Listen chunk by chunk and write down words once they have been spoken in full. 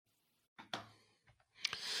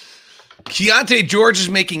Keyonte George is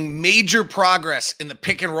making major progress in the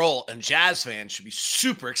pick and roll, and Jazz fans should be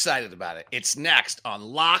super excited about it. It's next on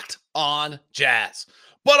Locked On Jazz.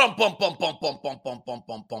 Bum bum bum bum bum bum bum bum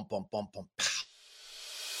bum bum bum bum bum.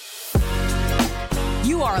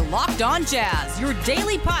 You are Locked On Jazz, your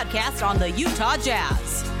daily podcast on the Utah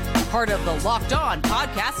Jazz. Part of the Locked On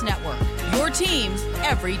Podcast Network, your team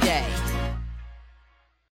every day.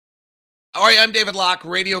 All right, I'm David Locke,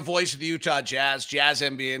 radio voice of the Utah Jazz, Jazz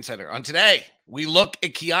NBA Insider. On today, we look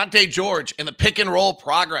at Keyonte George and the pick and roll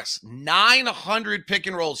progress. 900 pick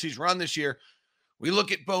and rolls he's run this year. We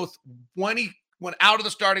look at both when he went out of the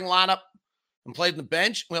starting lineup and played in the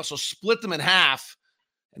bench. We also split them in half.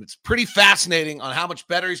 And it's pretty fascinating on how much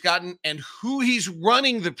better he's gotten and who he's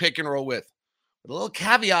running the pick and roll with. With a little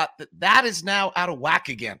caveat that is now out of whack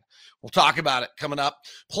again. We'll talk about it coming up.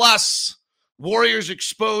 Plus, Warriors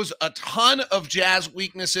expose a ton of Jazz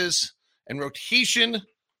weaknesses and rotation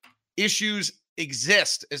issues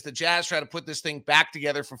exist as the Jazz try to put this thing back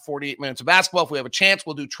together for 48 minutes of basketball. If we have a chance,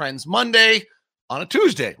 we'll do Trends Monday on a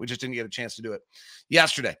Tuesday. We just didn't get a chance to do it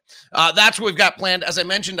yesterday. That's what we've got planned. As I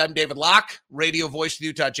mentioned, I'm David Locke, radio voice of the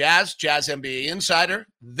Utah Jazz, Jazz NBA Insider.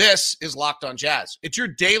 This is Locked On Jazz. It's your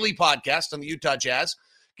daily podcast on the Utah Jazz,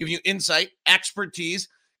 giving you insight, expertise,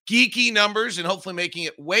 geeky numbers, and hopefully making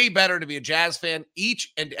it way better to be a Jazz fan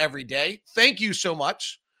each and every day. Thank you so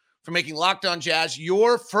much for making Locked On Jazz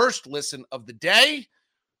your first listen of the day.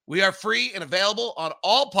 We are free and available on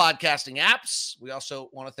all podcasting apps. We also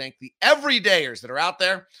want to thank the everydayers that are out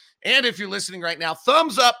there. And if you're listening right now,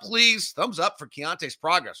 thumbs up, please. Thumbs up for Keyonte's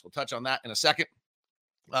progress. We'll touch on that in a second.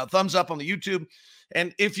 Thumbs up on the YouTube.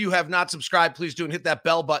 And if you have not subscribed, please do and hit that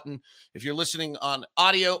bell button. If you're listening on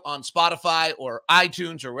audio on Spotify or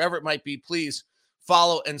iTunes or wherever it might be, please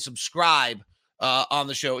follow and subscribe on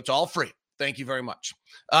the show. It's all free. Thank you very much.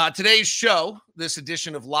 Today's show, this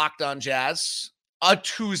edition of Locked On Jazz, a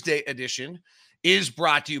Tuesday edition, is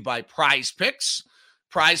brought to you by Prize Picks.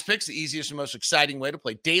 Prize Picks, the easiest and most exciting way to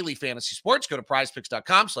play daily fantasy sports. Go to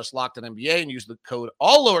prizepicks.com/LockedOnNBA and use the code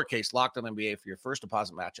all lowercase LockedOnNBA for your first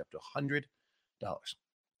deposit match up to $100. All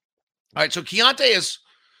right, so Keyonte is,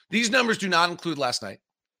 these numbers do not include last night.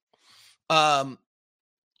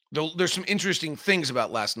 There's some interesting things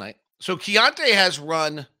about last night. So Keyonte has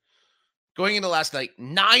run, going into last night,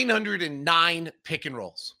 909 pick and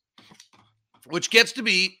rolls, which begins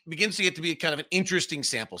to get to be kind of an interesting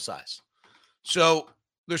sample size. So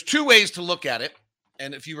there's two ways to look at it.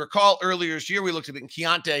 And if you recall earlier this year, we looked at it and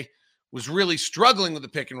Keyonte was really struggling with the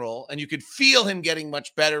pick and roll, and you could feel him getting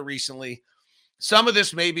much better recently. Some of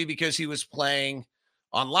this may be because he was playing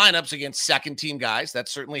on lineups against second-team guys. That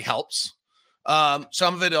certainly helps.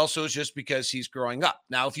 Some of it also is just because he's growing up.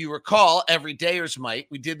 Now, if you recall, everydayers might.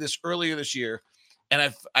 We did this earlier this year, and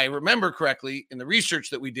if I remember correctly, in the research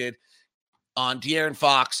that we did on De'Aaron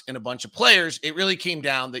Fox and a bunch of players, it really came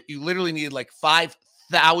down that you literally needed like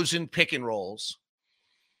 5,000 pick and rolls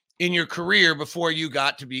in your career before you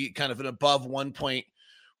got to be kind of an above 1.1,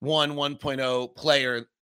 1.0 player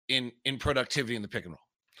in productivity in the pick and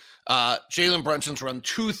roll. Jalen Brunson's run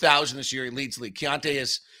 2,000 this year. He leads the league. Keyonte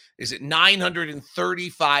is at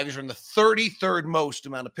 935. He's run the 33rd most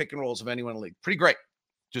amount of pick and rolls of anyone in the league. Pretty great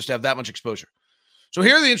just to have that much exposure. So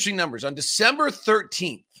here are the interesting numbers. On December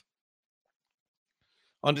 13th,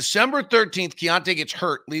 Keyonte gets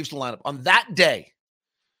hurt, leaves the lineup. On that day,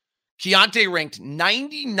 Keyonte ranked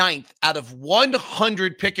 99th out of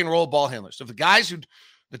 100 pick and roll ball handlers. So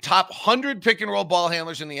the top 100 pick and roll ball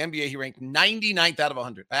handlers in the NBA, he ranked 99th out of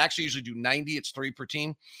 100. I actually usually do 90. It's 3 per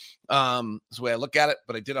team. That's the way I look at it,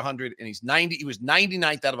 but I did 100 and he's 90. He was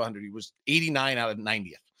 99th out of 100. He was 89 out of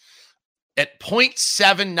 90th at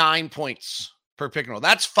 0.79 points per pick and roll.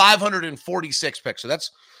 That's 546 picks. So that's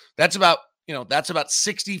about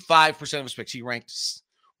 65% of his picks. He ranked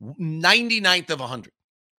 99th of 100.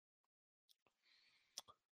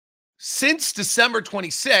 Since December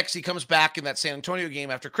 26th, he comes back in that San Antonio game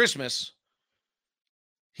after Christmas.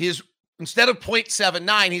 Instead of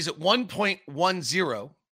 0.79, he's at 1.10,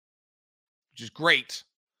 which is great.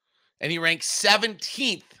 And he ranks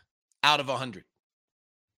 17th out of 100.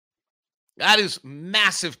 That is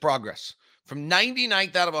massive progress from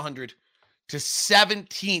 99th out of 100 to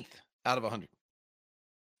 17th out of 100.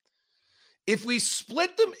 If we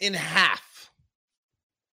split them in half,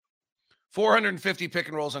 450 pick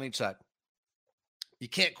and rolls on each side. You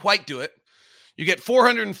can't quite do it. You get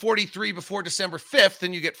 443 before December 5th,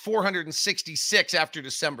 and you get 466 after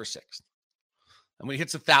December 6th. And when he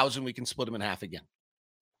hits 1,000, we can split him in half again.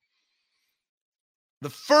 The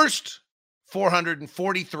first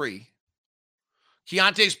 443,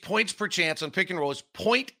 Keyonte's points per chance on pick and roll is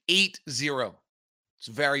 0.80. It's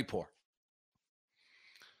very poor.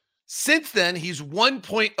 Since then, he's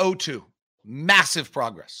 1.02. Massive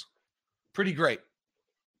progress. Pretty great.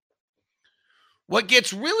 What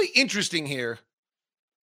gets really interesting here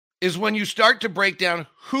is when you start to break down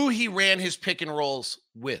who he ran his pick and rolls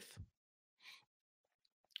with.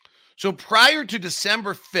 So prior to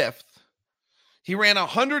December 5th, he ran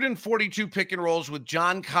 142 pick and rolls with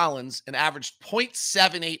John Collins and averaged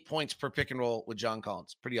 0.78 points per pick and roll with John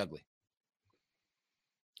Collins. Pretty ugly.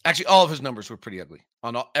 Actually, all of his numbers were pretty ugly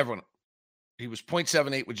on everyone. He was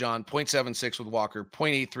 0.78 with John, 0.76 with Walker,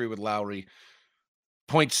 0.83 with Lowry,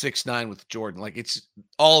 0.69 with Jordan. Like, it's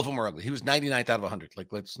all of them are ugly. He was 99th out of 100. Like,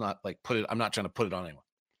 let's not put it. I'm not trying to put it on anyone.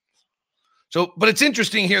 So, but it's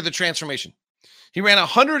interesting here, the transformation. He ran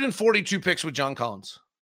 142 picks with John Collins.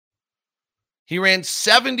 He ran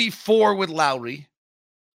 74 with Lowry,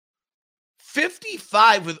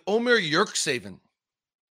 55 with Omer Yurtseven,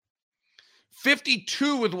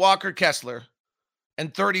 52 with Walker Kessler,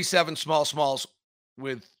 and 37 smalls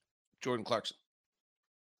with Jordan Clarkson.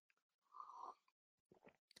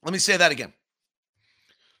 Let me say that again.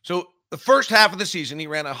 So the first half of the season, he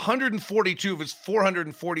ran 142 of his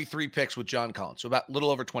 443 picks with John Collins. So about a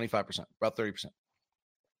little over 25%, about 30%.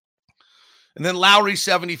 And then Lowry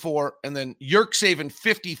 74, and then Yurtseven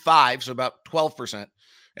 55, so about 12%,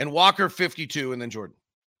 and Walker 52, and then Jordan.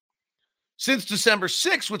 Since December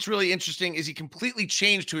 6th, what's really interesting is he completely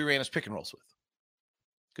changed who he ran his pick and rolls with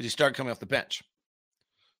because he started coming off the bench.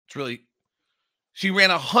 He ran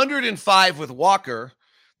 105 with Walker.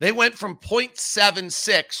 They went from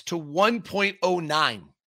 0.76 to 1.09.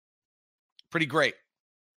 Pretty great.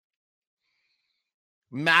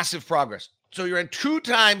 Massive progress. So he ran 2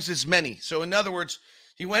 times as many. So in other words,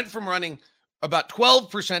 he went from running about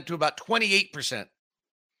 12% to about 28%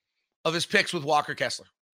 of his picks with Walker Kessler.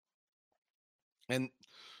 And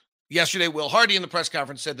yesterday, Will Hardy in the press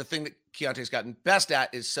conference said the thing that Keyonte's gotten best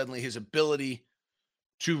at is suddenly his ability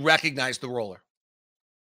to recognize the roller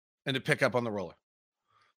and to pick up on the roller.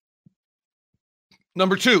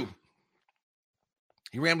 Number 2,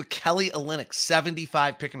 he ran with Kelly Olynyk,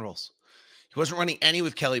 75 pick and rolls. He wasn't running any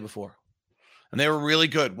with Kelly before. And they were really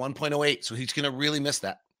good, 1.08. So he's going to really miss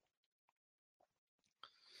that.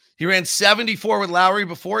 He ran 74 with Lowry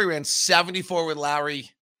before. He ran 74 with Lowry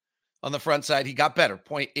on the front side. He got better,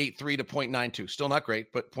 0.83 to 0.92. Still not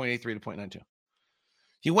great, but 0.83 to 0.92.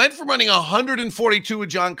 He went from running 142 with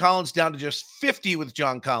John Collins down to just 50 with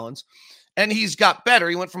John Collins. And he's got better.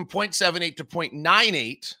 He went from 0.78 to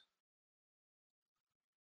 0.98.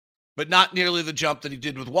 But not nearly the jump that he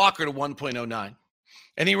did with Walker to 1.09.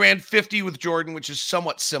 And he ran 50 with Jordan, which is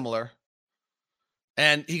somewhat similar.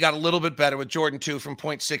 And he got a little bit better with Jordan, too, from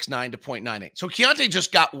 0.69 to 0.98. So Keyonte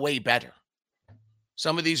just got way better.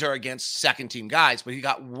 Some of these are against second-team guys, but he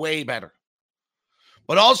got way better.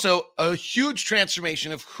 But also a huge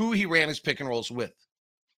transformation of who he ran his pick and rolls with.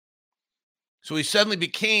 So he suddenly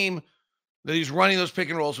became that he's running those pick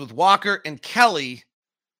and rolls with Walker and Kelly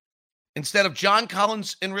instead of John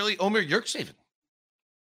Collins and really Omer Yurtseven.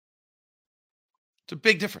 It's a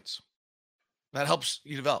big difference. That helps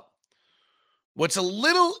you develop. What's a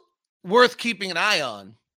little worth keeping an eye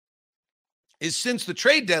on is since the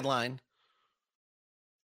trade deadline,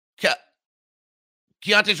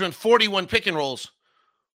 Keyonte's run 41 pick and rolls.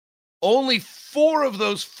 Only 4 of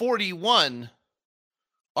those 41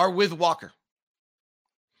 are with Walker.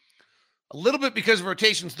 A little bit because of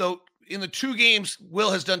rotations, though. In the 2 games,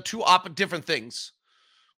 Will has done 2 different things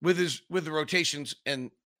with the rotations, and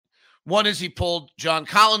one is he pulled John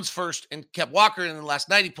Collins first and kept Walker, and then last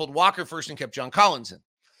night he pulled Walker first and kept John Collins in.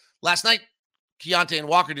 Last night, Keyonte and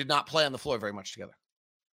Walker did not play on the floor very much together,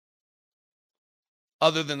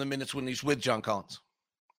 other than the minutes when he's with John Collins.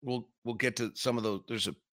 We'll get to some of those. There's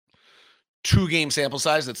a 2-game sample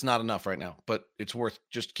size that's not enough right now, but it's worth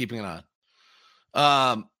just keeping an eye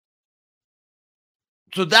on.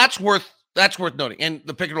 So that's worth noting. And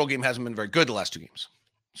the pick and roll game hasn't been very good the last 2 games.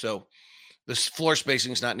 So the floor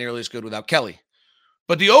spacing is not nearly as good without Kelly.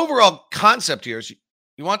 But the overall concept here is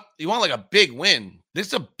you want like a big win. This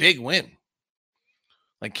is a big win.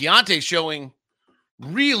 Like Keyonte showing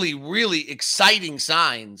really, really exciting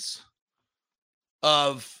signs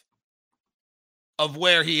of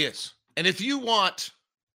where he is. And if you want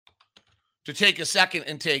to take a second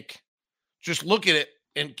and just look at it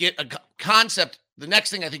and get a concept, the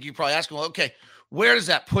next thing I think you probably ask him, well, okay, where does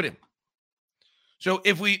that put him? So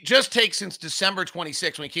if we just take since December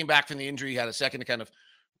 26th, when he came back from the injury, he had a second to kind of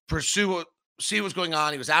see what's going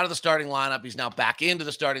on. He was out of the starting lineup. He's now back into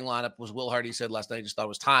the starting lineup, was Will Hardy said last night. He just thought it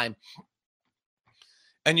was time.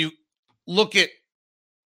 And you look at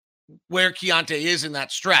where Keyonte is in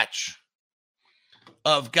that stretch.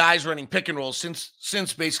 of guys running pick and rolls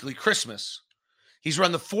since basically Christmas. He's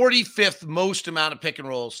run the 45th most amount of pick and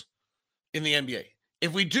rolls in the NBA.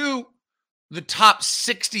 If we do the top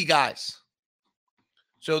 60 guys,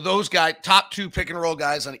 so those guys, top 2 pick and roll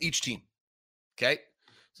guys on each team, okay?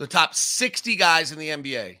 So the top 60 guys in the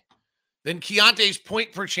NBA, then Keyonte's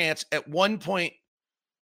point per chance at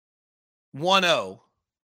 1.10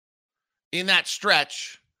 in that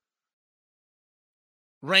stretch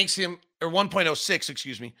ranks him, or 1.06,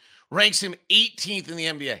 excuse me, ranks him 18th in the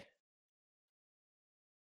NBA.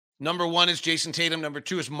 Number 1 is Jason Tatum. Number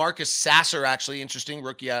 2 is Marcus Sasser, actually. Interesting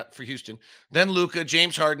rookie out for Houston. Then Luka,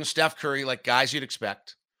 James Harden, Steph Curry, like guys you'd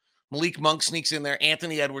expect. Malik Monk sneaks in there.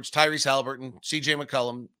 Anthony Edwards, Tyrese Halliburton, CJ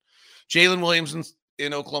McCollum. Jalen Williams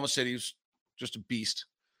in Oklahoma City, who's just a beast.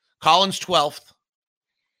 Collins 12th.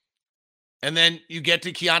 And then you get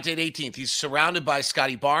to Keyonte at 18th. He's surrounded by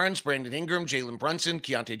Scotty Barnes, Brandon Ingram, Jalen Brunson,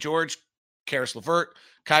 Keyonte George, Karis LeVert,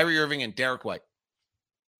 Kyrie Irving, and Derek White.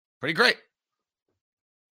 Pretty great.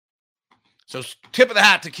 So tip of the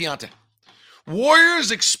hat to Keyonte.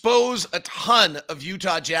 Warriors expose a ton of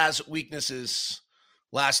Utah Jazz weaknesses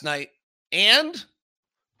last night. And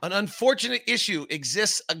an unfortunate issue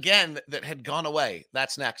exists again that had gone away.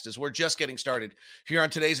 That's next, as we're just getting started here on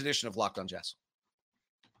today's edition of Locked On Jazz.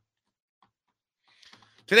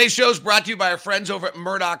 Today's show is brought to you by our friends over at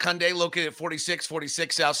Murdoch Hyundai, located at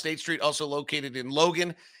 4646 South State Street, also located in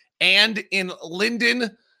Logan and in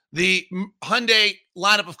Linden. The Hyundai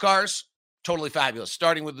lineup of cars, totally fabulous.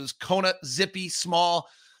 Starting with this Kona, zippy, small,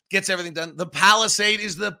 gets everything done. The Palisade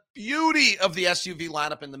is the beauty of the SUV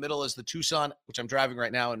lineup. In the middle is the Tucson, which I'm driving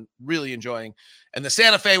right now and really enjoying, and the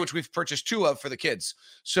Santa Fe, which we've purchased 2 of for the kids.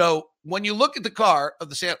 So when you look at the car of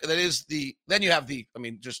the Santa, then you have the,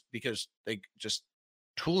 just because they just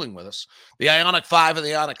tooling with us, the Ioniq 5 and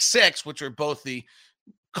the Ioniq 6, which are both the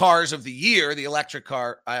cars of the year, the electric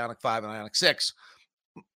car, Ioniq 5 and Ioniq 6.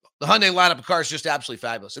 The Hyundai lineup of cars is just absolutely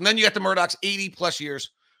fabulous. And then you got the Murdoch's 80-plus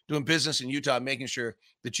years doing business in Utah, making sure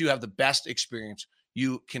that you have the best experience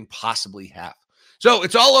you can possibly have. So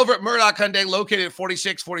it's all over at Murdoch Hyundai, located at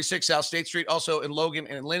 4646 South State Street, also in Logan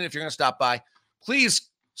and in Linden. If you're going to stop by, please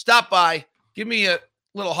stop by. Give me a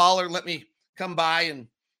little holler. Let me come by and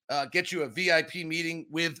get you a VIP meeting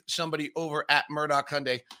with somebody over at Murdoch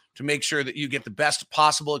Hyundai to make sure that you get the best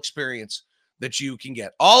possible experience that you can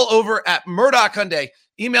get. All over at Murdoch Hyundai.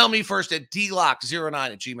 Email me first at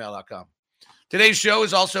dlock09@gmail.com. Today's show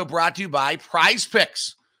is also brought to you by Prize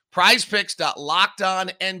Picks.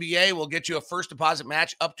 PrizePicks.LockedOnNBA will get you a first deposit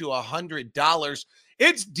match up to $100.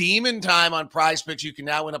 It's demon time on Prize Picks. You can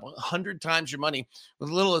now win up 100 times your money with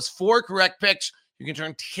as little as 4 correct picks. You can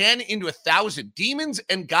turn 10 into 1,000. Demons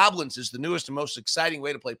and Goblins is the newest and most exciting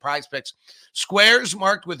way to play Prize Picks. Squares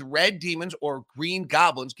marked with red demons or green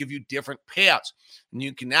goblins give you different payouts. And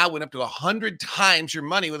you can now win up to 100 times your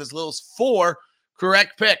money with as little as 4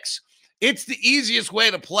 correct picks. It's the easiest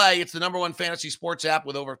way to play. It's the #1 fantasy sports app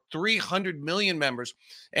with over 300 million members.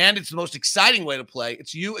 And it's the most exciting way to play.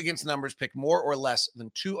 It's you against the numbers. Pick more or less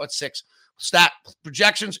than 2 or 6 stat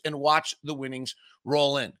projections and watch the winnings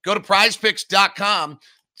roll in. Go to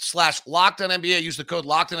prizepicks.com/LockedOnNBA. Use the code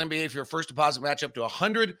LockedOnNBA for your first deposit match up to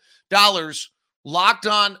 $100. Locked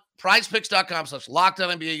on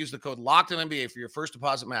prizepicks.com/LockedOnNBA. Use the code LockedOnNBA for your first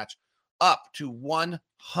deposit match up to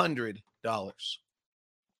 $100.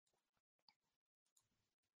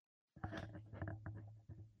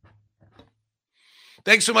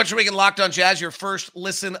 Thanks so much for making Locked On Jazz your first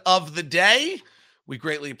listen of the day. We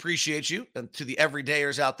greatly appreciate you. And to the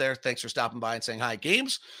everydayers out there, thanks for stopping by and saying hi at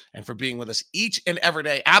games and for being with us each and every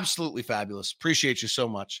day. Absolutely fabulous. Appreciate you so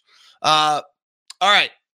much. All right.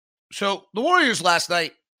 So the Warriors last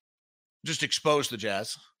night just exposed the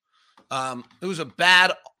Jazz. It was a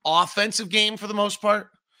bad offensive game for the most part.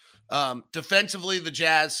 Defensively, the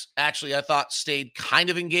Jazz actually, I thought, stayed kind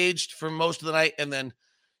of engaged for most of the night, and then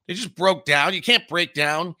they just broke down. You can't break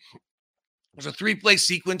down. There's a 3-play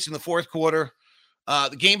sequence in the fourth quarter.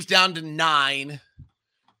 The game's down to 9,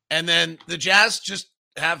 and then the Jazz just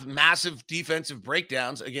have massive defensive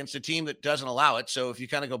breakdowns against a team that doesn't allow it. So if you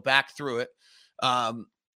kind of go back through it,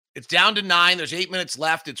 it's down to 9. There's 8 minutes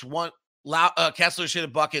left. It's Kessler's hit a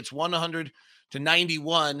bucket. It's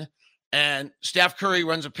 100-91, and Steph Curry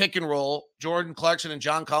runs a pick and roll. Jordan Clarkson and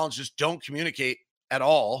John Collins just don't communicate at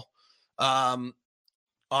all on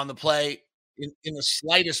the play in the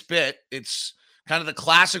slightest bit. It's kind of the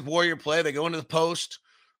classic Warrior play. They go into the post.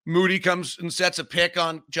 Moody comes and sets a pick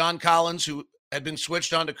on John Collins, who had been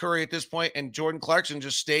switched on to Curry at this point, and Jordan Clarkson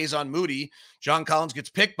just stays on Moody. John Collins gets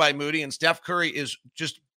picked by Moody, and Steph Curry is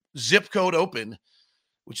just zip code open,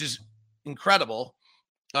 which is incredible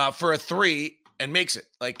for a 3. and makes it.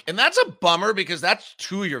 And that's a bummer because that's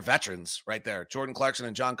two of your veterans right there, Jordan Clarkson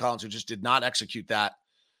and John Collins, who just did not execute that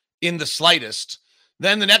in the slightest.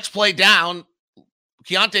 Then the next play down,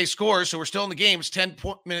 Keyonte scores, so we're still in the game. It's 10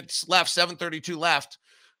 minutes left, 7:32 left.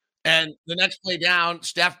 And the next play down,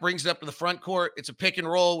 Steph brings it up to the front court. It's a pick and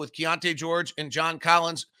roll with Keyonte George and John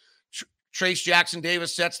Collins. Trace Jackson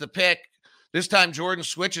Davis sets the pick. This time Jordan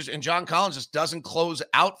switches, and John Collins just doesn't close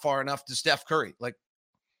out far enough to Steph Curry.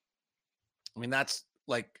 That's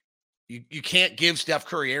you can't give Steph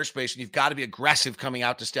Curry airspace, and you've got to be aggressive coming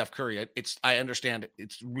out to Steph Curry. I understand it.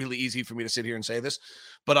 It's really easy for me to sit here and say this,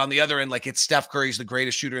 but on the other end, it's Steph Curry's the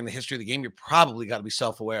greatest shooter in the history of the game. You're probably got to be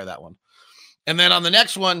self-aware of that one. And then on the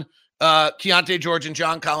next one, Keyonte George and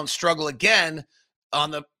John Collins struggle again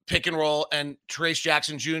on the pick and roll, and Trace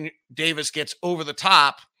Jackson Jr. Davis gets over the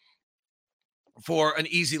top for an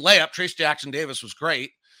easy layup. Trace Jackson Davis was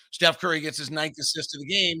great. Steph Curry gets his 9th assist of the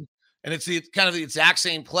game, and it's kind of the exact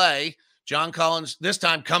same play. John Collins this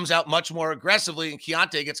time comes out much more aggressively, and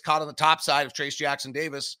Keyonte gets caught on the top side of Trace Jackson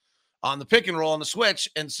Davis on the pick and roll on the switch,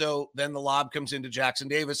 and so then the lob comes into Jackson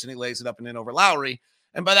Davis, and he lays it up and in over Lowry.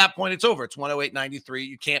 And by that point, it's over. It's 108-93.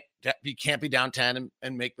 You can't be down 10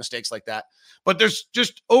 and make mistakes like that. But there's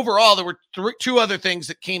just overall, there were two other things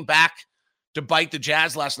that came back to bite the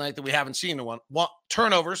Jazz last night that we haven't seen in one.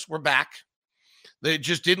 Turnovers were back. They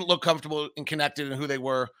just didn't look comfortable and connected in who they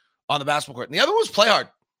were on the basketball court. And the other one was play hard.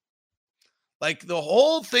 The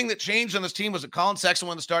whole thing that changed on this team was that Colin Sexton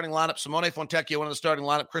won the starting lineup, Simone Fontecchio won the starting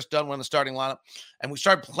lineup, Chris Dunn won the starting lineup, and we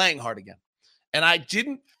started playing hard again. And I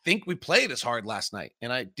didn't think we played as hard last night.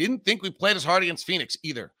 And I didn't think we played as hard against Phoenix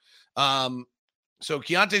either. So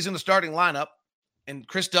Keontae's in the starting lineup, and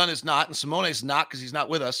Chris Dunn is not, and Simone is not because he's not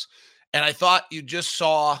with us. And I thought you just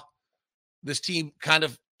saw this team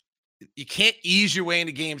you can't ease your way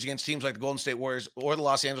into games against teams like the Golden State Warriors or the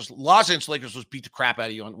Los Angeles Lakers was beat the crap out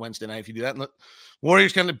of you on Wednesday night if you do that. And the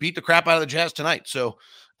Warriors kind of beat the crap out of the Jazz tonight. So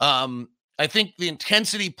I think the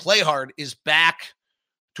intensity play hard is back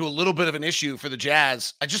to a little bit of an issue for the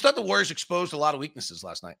Jazz. I just thought the Warriors exposed a lot of weaknesses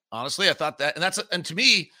last night. Honestly, I thought that, and to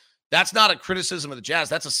me, that's not a criticism of the Jazz.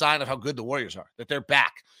 That's a sign of how good the Warriors are, that they're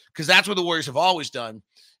back. Because that's what the Warriors have always done,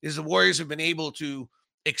 is the Warriors have been able to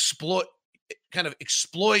exploit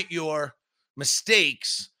your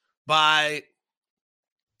mistakes by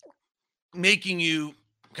making you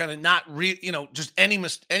kind of not just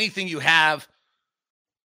anything you have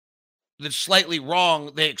that's slightly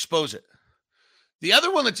wrong, they expose it. The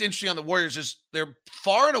other one that's interesting on the Warriors is they're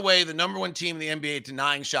far and away the number one team in the NBA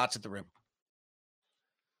denying shots at the rim.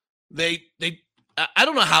 I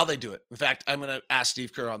don't know how they do it. In fact, I'm going to ask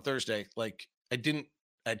Steve Kerr on Thursday. I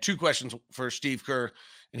had two questions for Steve Kerr,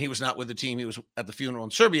 and he was not with the team. He was at the funeral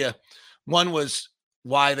in Serbia. One was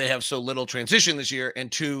why they have so little transition this year,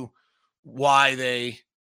 and two,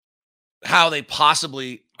 how they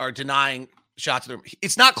possibly are denying shots at the rim.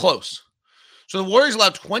 It's not close. So the Warriors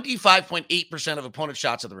allowed 25.8% of opponent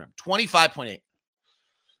shots at the rim, 25.8.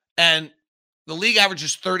 And the league average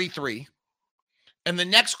is 33. And the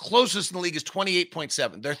next closest in the league is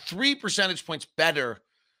 28.7. They're 3 percentage points better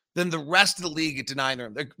than the rest of the league at denying the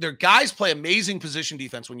rim. Their guys play amazing position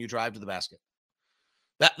defense when you drive to the basket.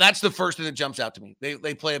 That's the first thing that jumps out to me.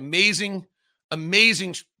 They play amazing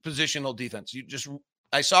positional defense.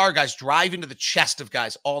 I saw our guys drive into the chest of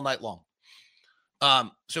guys all night long.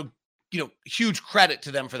 So huge credit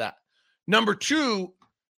to them for that. Number two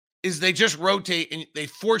is they just rotate and they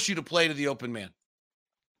force you to play to the open man.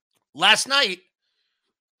 Last night,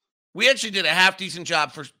 we actually did a half decent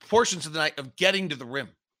job for portions of the night of getting to the rim,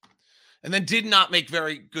 and then did not make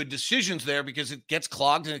very good decisions there because it gets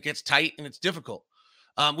clogged and it gets tight and it's difficult.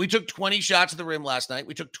 We took 20 shots at the rim last night.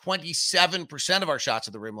 We took 27% of our shots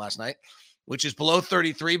at the rim last night, which is below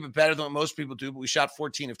 33, but better than what most people do. But we shot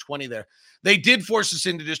 14 of 20 there. They did force us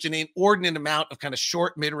into just an inordinate amount of kind of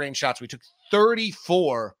short mid-range shots. We took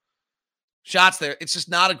 34 shots there. It's just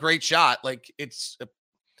not a great shot.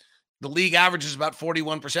 The league average is about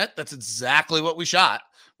 41%. That's exactly what we shot.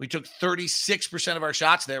 We took 36% of our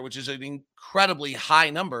shots there, which is an incredibly high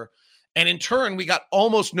number. And in turn, we got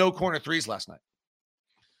almost no corner threes last night.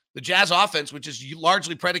 The Jazz offense, which is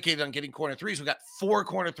largely predicated on getting corner threes, we got 4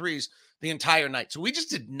 corner threes the entire night. So we just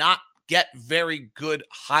did not get very good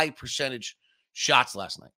high percentage shots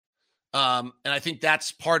last night. And I think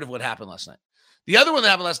that's part of what happened last night. The other one that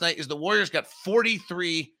happened last night is the Warriors got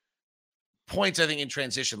 43 points, I think, in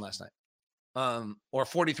transition last night. Or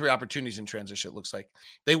 43 opportunities in transition, it looks like.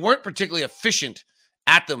 They weren't particularly efficient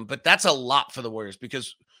at them, but that's a lot for the Warriors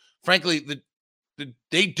because, frankly,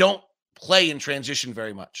 they don't play in transition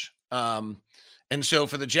very much. And so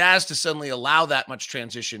for the Jazz to suddenly allow that much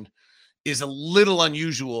transition is a little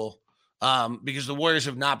unusual because the Warriors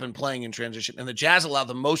have not been playing in transition, and the Jazz allow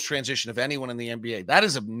the most transition of anyone in the NBA. That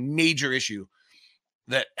is a major issue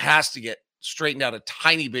that has to get straightened out a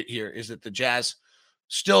tiny bit here, is that the Jazz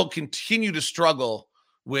still continue to struggle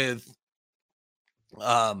with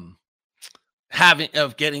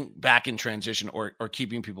getting back in transition or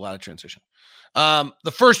keeping people out of transition.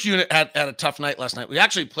 The first unit had a tough night last night. We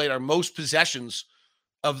actually played our most possessions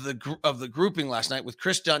of the grouping last night with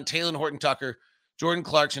Chris Dunn, Taylor Horton-Tucker, Jordan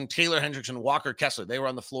Clarkson, Taylor Hendrickson, Walker Kessler. They were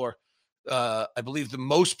on the floor. I believe the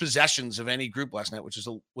most possessions of any group last night, which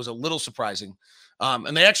was a little surprising.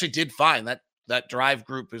 And they actually did fine. That drive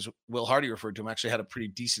group, as Will Hardy referred to him, actually had a pretty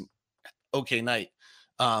decent, okay night.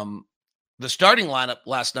 The starting lineup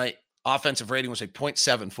last night, offensive rating was a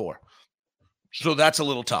 0.74. So that's a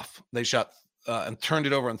little tough. They shot and turned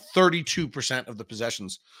it over on 32% of the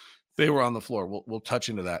possessions they were on the floor. We'll touch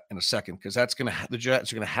into that in a second, because the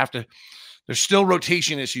Jets are going to have to. There's still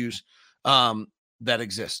rotation issues that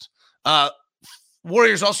exist.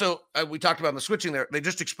 Warriors also, we talked about in the switching there, they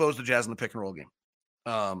just exposed the Jazz in the pick and roll game.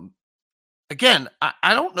 Again,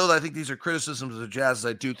 I don't know that I think these are criticisms of the Jazz, as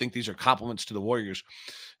I do think these are compliments to the Warriors,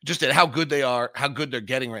 just at how good they are, how good they're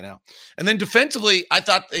getting right now. And then defensively, I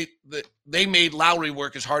thought they made Lowry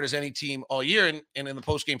work as hard as any team all year. And in the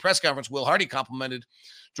post-game press conference, Will Hardy complimented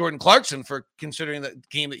Jordan Clarkson for considering the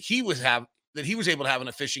game that he was able to have an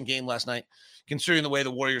efficient game last night, considering the way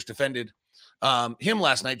the Warriors defended him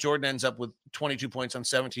last night. Jordan ends up with 22 points on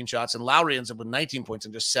 17 shots, and Lowry ends up with 19 points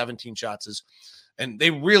on just 17 shots. And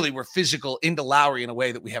they really were physical into Lowry in a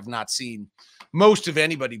way that we have not seen most of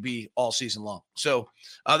anybody be all season long. So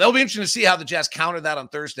that'll be interesting to see how the Jazz counter that on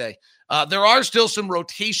Thursday. There are still some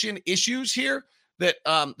rotation issues here that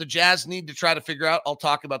the Jazz need to try to figure out. I'll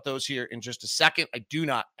talk about those here in just a second. I do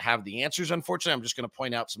not have the answers, unfortunately. I'm just going to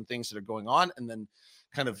point out some things that are going on and then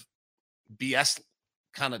kind of BS,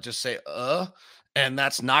 kind of just say, and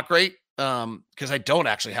that's not great because I don't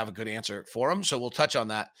actually have a good answer for them. So we'll touch on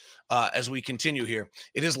that as we continue here.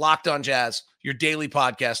 It is Locked On Jazz, your daily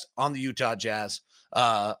podcast on the Utah Jazz.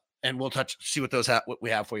 And we'll see what what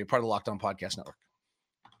we have for you, part of the Locked On Podcast Network.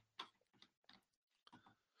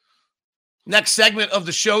 Next segment of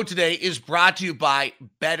the show today is brought to you by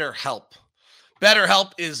BetterHelp.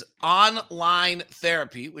 BetterHelp is online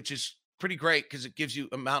therapy, which is pretty great because it gives you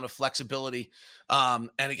amount of flexibility and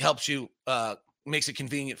it helps you, makes it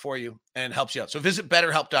convenient for you and helps you out. So visit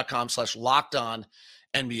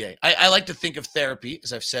betterhelp.com/lockedonnba. I like to think of therapy,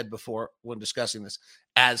 as I've said before when discussing this,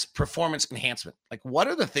 as performance enhancement. Like, what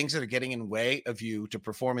are the things that are getting in the way of you to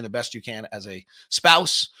performing the best you can as a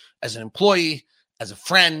spouse, as an employee, as a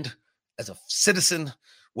friend, as a citizen,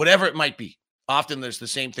 whatever it might be. Often there's the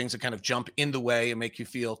same things that kind of jump in the way and make you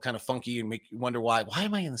feel kind of funky and make you wonder why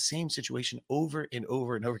am I in the same situation over and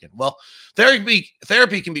over and over again? Well, therapy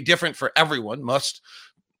can be different for everyone. Must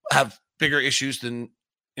have bigger issues than,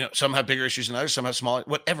 some have bigger issues than others, some have smaller,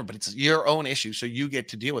 whatever, but it's your own issue. So you get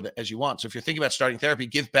to deal with it as you want. So if you're thinking about starting therapy,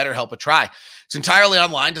 give BetterHelp a try. It's entirely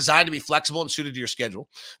online, designed to be flexible and suited to your schedule.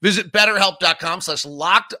 Visit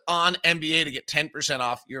betterhelp.com/lockedonnba to get 10%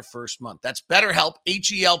 off your first month. That's BetterHelp,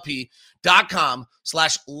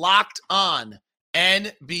 HELP.com/lockedonnba.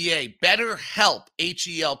 BetterHelp,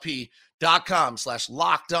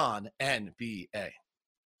 HELP.com/lockedonnba.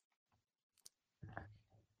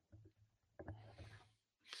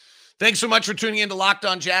 Thanks so much for tuning in to Locked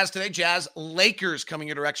On Jazz today. Jazz Lakers coming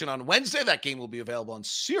your direction on Wednesday. That game will be available on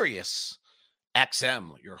Sirius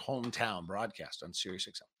XM, your hometown broadcast on Sirius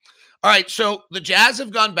XM. All right, so the Jazz have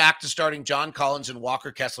gone back to starting John Collins and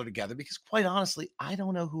Walker Kessler together because, quite honestly, I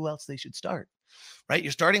don't know who else they should start, right?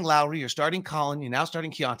 You're starting Lowry, you're starting Collin, you're now starting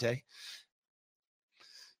Keyonte.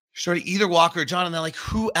 You're starting either Walker or John, and they're like,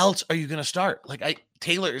 who else are you going to start?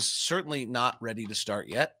 Taylor is certainly not ready to start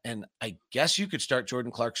yet. And I guess you could start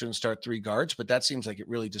Jordan Clarkson and start three guards, but that seems like it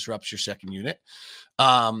really disrupts your second unit.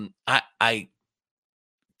 I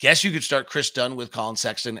guess you could start Chris Dunn with Colin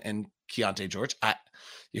Sexton and Keyonte George.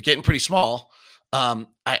 You're getting pretty small.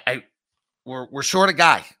 We're short a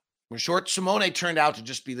guy. We're short. Simone turned out to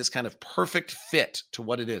just be this kind of perfect fit to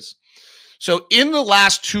what it is. So in the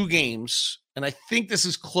last two games, and I think this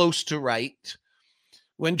is close to right,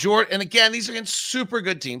 when again, these are against super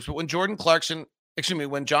good teams, but when John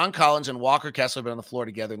Collins and Walker Kessler have been on the floor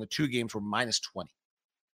together in the two games were -20.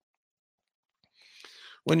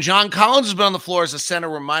 When John Collins has been on the floor as a center,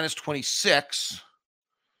 we're -26.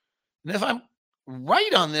 And if I'm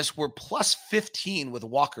right on this, we're +15 with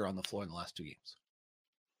Walker on the floor in the last two games.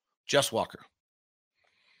 Just Walker.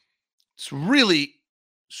 It's really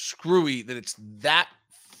screwy that it's that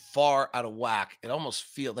far out of whack. It almost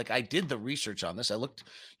feels like I did the research on this.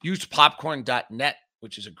 Used popcorn.net,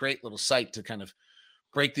 which is a great little site to kind of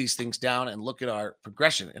break these things down and look at our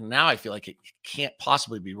progression. And now I feel like it can't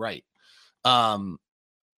possibly be right.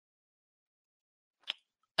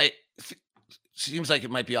 It seems like it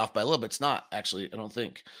might be off by a little bit. It's not actually, I don't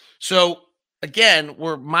think. So again,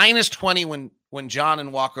 we're minus 20 when John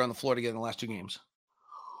and Walker are on the floor together in the last 2 games.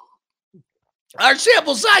 Our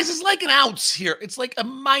sample size is like an ounce here. It's like a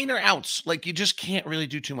minor ounce. Like you just can't really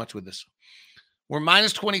do too much with this. We're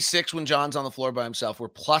minus 26 when John's on the floor by himself. We're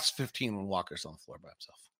plus 15 when Walker's on the floor by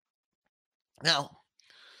himself. Now,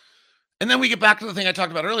 and then we get back to the thing I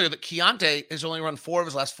talked about earlier, that Keyonte has only run 4 of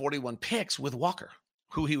his last 41 picks with Walker,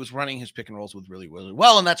 who he was running his pick and rolls with really, really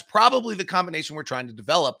well. And that's probably the combination we're trying to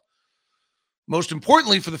develop, most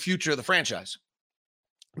importantly for the future of the franchise.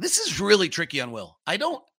 This is really tricky on Will.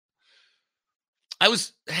 I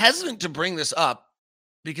was hesitant to bring this up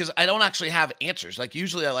because I don't actually have answers. Like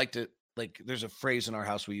usually I like to, there's a phrase in our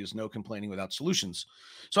house we use, no complaining without solutions.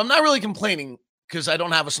 So I'm not really complaining because I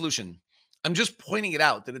don't have a solution. I'm just pointing it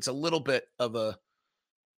out that it's a little bit of a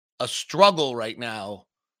struggle right now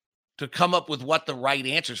to come up with what the right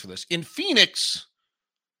answers for this. In Phoenix,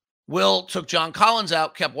 Will took John Collins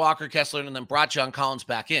out, kept Walker Kessler, and then brought John Collins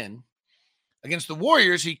back in. Against the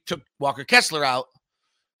Warriors, he took Walker Kessler out,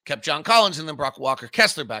 kept John Collins, and then brought Walker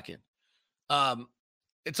Kessler back in.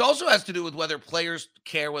 It also has to do with whether players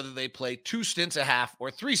care whether they play 2 stints a half or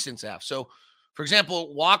 3 stints a half. So, for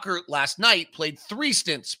example, Walker last night played 3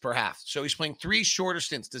 stints per half. So he's playing 3 shorter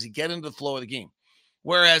stints. Does he get into the flow of the game?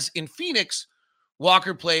 Whereas in Phoenix,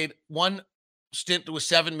 Walker played 1 stint that was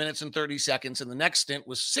 7 minutes and 30 seconds, and the next stint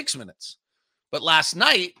was 6 minutes. But last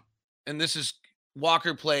night, and this is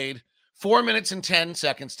Walker played 4 minutes and 10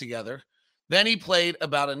 seconds together. Then he played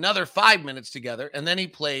about another 5 minutes together, and then he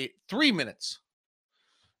played 3 minutes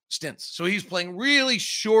stints. So he's playing really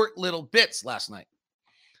short little bits last night.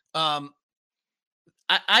 I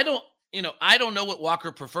don't know what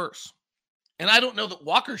Walker prefers. And I don't know that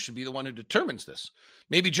Walker should be the one who determines this.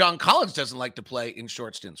 Maybe John Collins doesn't like to play in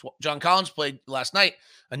short stints. Well, John Collins played last night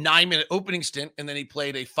a 9-minute opening stint, and then he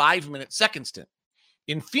played a 5-minute second stint.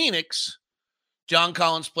 In Phoenix, John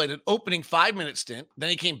Collins played an opening 5-minute stint. Then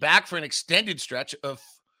he came back for an extended stretch of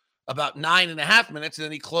about 9.5 minutes, and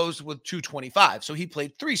then he closed with 2:25. So he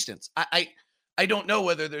played 3 stints. I don't know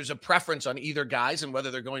whether there's a preference on either guys and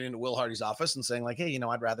whether they're going into Will Hardy's office and saying like, hey,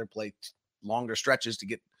 I'd rather play longer stretches to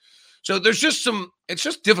get. So there's just it's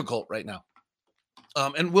just difficult right now.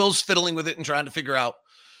 And Will's fiddling with it and trying to figure out.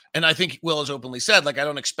 And I think Will has openly said, I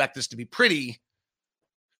don't expect this to be pretty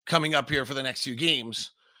coming up here for the next few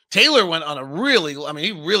games. Taylor went on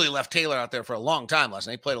he really left Taylor out there for a long time last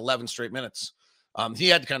night. He played 11 straight minutes. He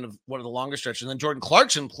had kind of one of the longer stretches. And then Jordan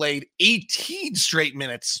Clarkson played 18 straight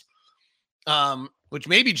minutes, which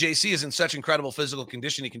maybe JC is in such incredible physical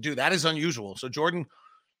condition he can do. That is unusual. So Jordan,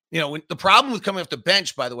 the problem with coming off the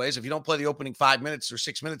bench, by the way, is if you don't play the opening 5 minutes or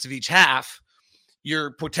 6 minutes of each half,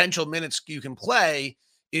 your potential minutes you can play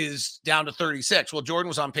is down to 36. Well, Jordan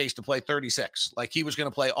was on pace to play 36. He was going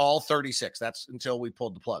to play all 36. That's until we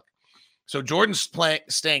pulled the plug. So Jordan's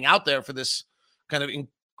staying out there for this kind of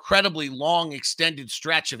incredibly long extended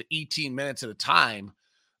stretch of 18 minutes at a time,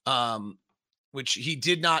 which he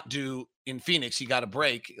did not do in Phoenix. He got a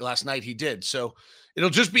break last night. He did. So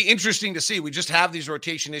it'll just be interesting to see. We just have these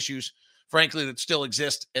rotation issues, frankly, that still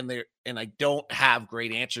exist, and I don't have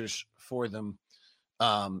great answers for them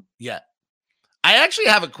yet. I actually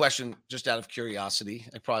have a question just out of curiosity.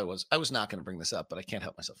 I was not going to bring this up, but I can't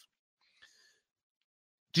help myself.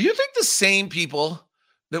 Do you think the same people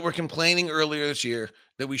that were complaining earlier this year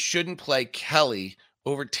that we shouldn't play Kelly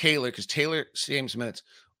over Taylor because Taylor saves minutes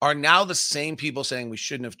are now the same people saying we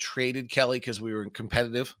shouldn't have traded Kelly because we were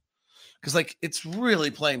competitive? Because it's really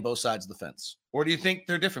playing both sides of the fence. Or do you think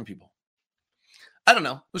they're different people? I don't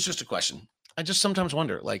know. It was just a question. I just sometimes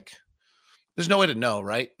wonder, there's no way to know,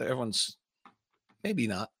 right? Everyone's maybe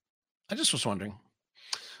not. I just was wondering.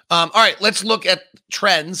 All right, let's look at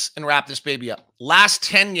trends and wrap this baby up. Last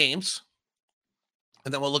 10 games,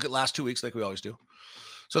 and then we'll look at last 2 weeks like we always do.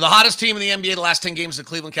 So the hottest team in the NBA the last 10 games is the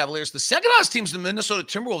Cleveland Cavaliers. The second hottest team is the Minnesota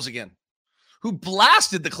Timberwolves again, who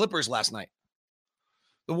blasted the Clippers last night.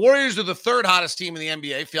 The Warriors are the third hottest team in the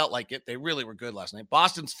NBA. Felt like it. They really were good last night.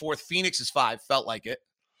 Boston's 4th. Phoenix is 5. Felt like it.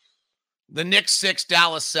 The Knicks 6.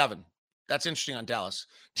 Dallas 7. That's interesting on Dallas.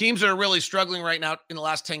 Teams that are really struggling right now in the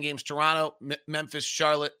last 10 games: Toronto, Memphis,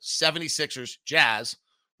 Charlotte, 76ers, Jazz,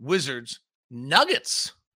 Wizards,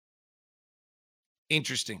 Nuggets.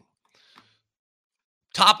 Interesting.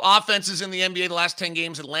 Top offenses in the NBA the last 10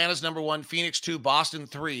 games: Atlanta's number 1, Phoenix 2, Boston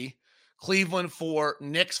 3, Cleveland 4,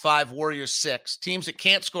 Knicks 5, Warriors 6. Teams that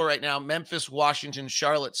can't score right now, Memphis, Washington,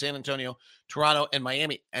 Charlotte, San Antonio, Toronto, and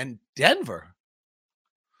Miami. And Denver.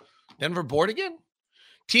 Denver bored again?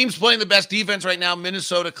 Teams playing the best defense right now,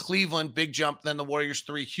 Minnesota, Cleveland, big jump. Then the Warriors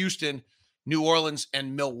 3, Houston, New Orleans,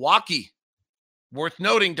 and Milwaukee. Worth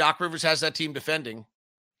noting, Doc Rivers has that team defending.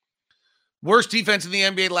 Worst defense in the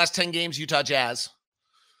NBA the last 10 games, Utah Jazz.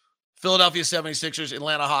 Philadelphia 76ers,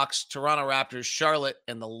 Atlanta Hawks, Toronto Raptors, Charlotte,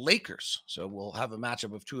 and the Lakers. So we'll have a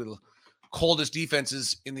matchup of two of the coldest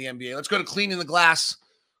defenses in the NBA. Let's go to Cleaning the Glass,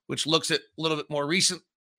 which looks at a little bit more recent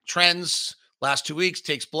trends. Last 2 weeks,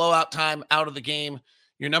 takes blowout time out of the game.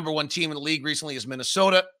 Your number one team in the league recently is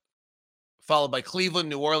Minnesota, followed by Cleveland,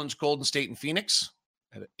 New Orleans, Golden State, and Phoenix.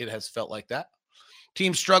 It has felt like that.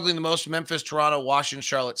 Teams struggling the most, Memphis, Toronto, Washington,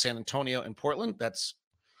 Charlotte, San Antonio, and Portland. That's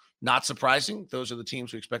not surprising. Those are the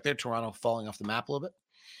teams we expect there. Toronto falling off the map a little bit.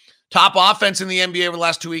 Top offense in the NBA over the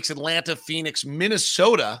last 2 weeks, Atlanta, Phoenix,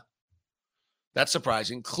 Minnesota. That's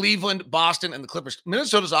surprising. Cleveland, Boston, and the Clippers.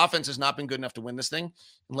 Minnesota's offense has not been good enough to win this thing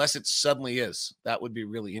unless it suddenly is. That would be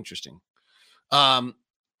really interesting.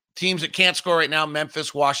 Teams that can't score right now,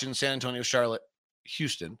 Memphis, Washington, San Antonio, Charlotte,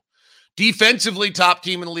 Houston. Defensively, top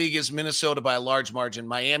team in the league is Minnesota by a large margin.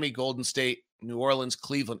 Miami, Golden State, New Orleans,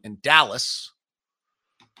 Cleveland, and Dallas.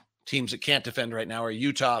 Teams that can't defend right now are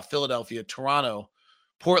Utah, Philadelphia, Toronto,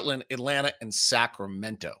 Portland, Atlanta, and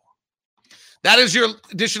Sacramento. That is your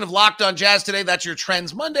edition of Locked On Jazz today. That's your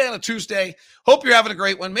Trends Monday on a Tuesday. Hope you're having a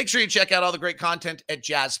great one. Make sure you check out all the great content at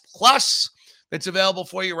Jazz Plus that's available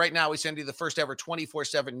for you right now. We send you the first ever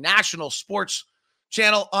 24/7 national sports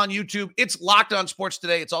channel on YouTube. It's Locked On Sports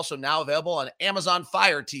Today. It's also now available on Amazon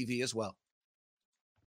Fire TV as well.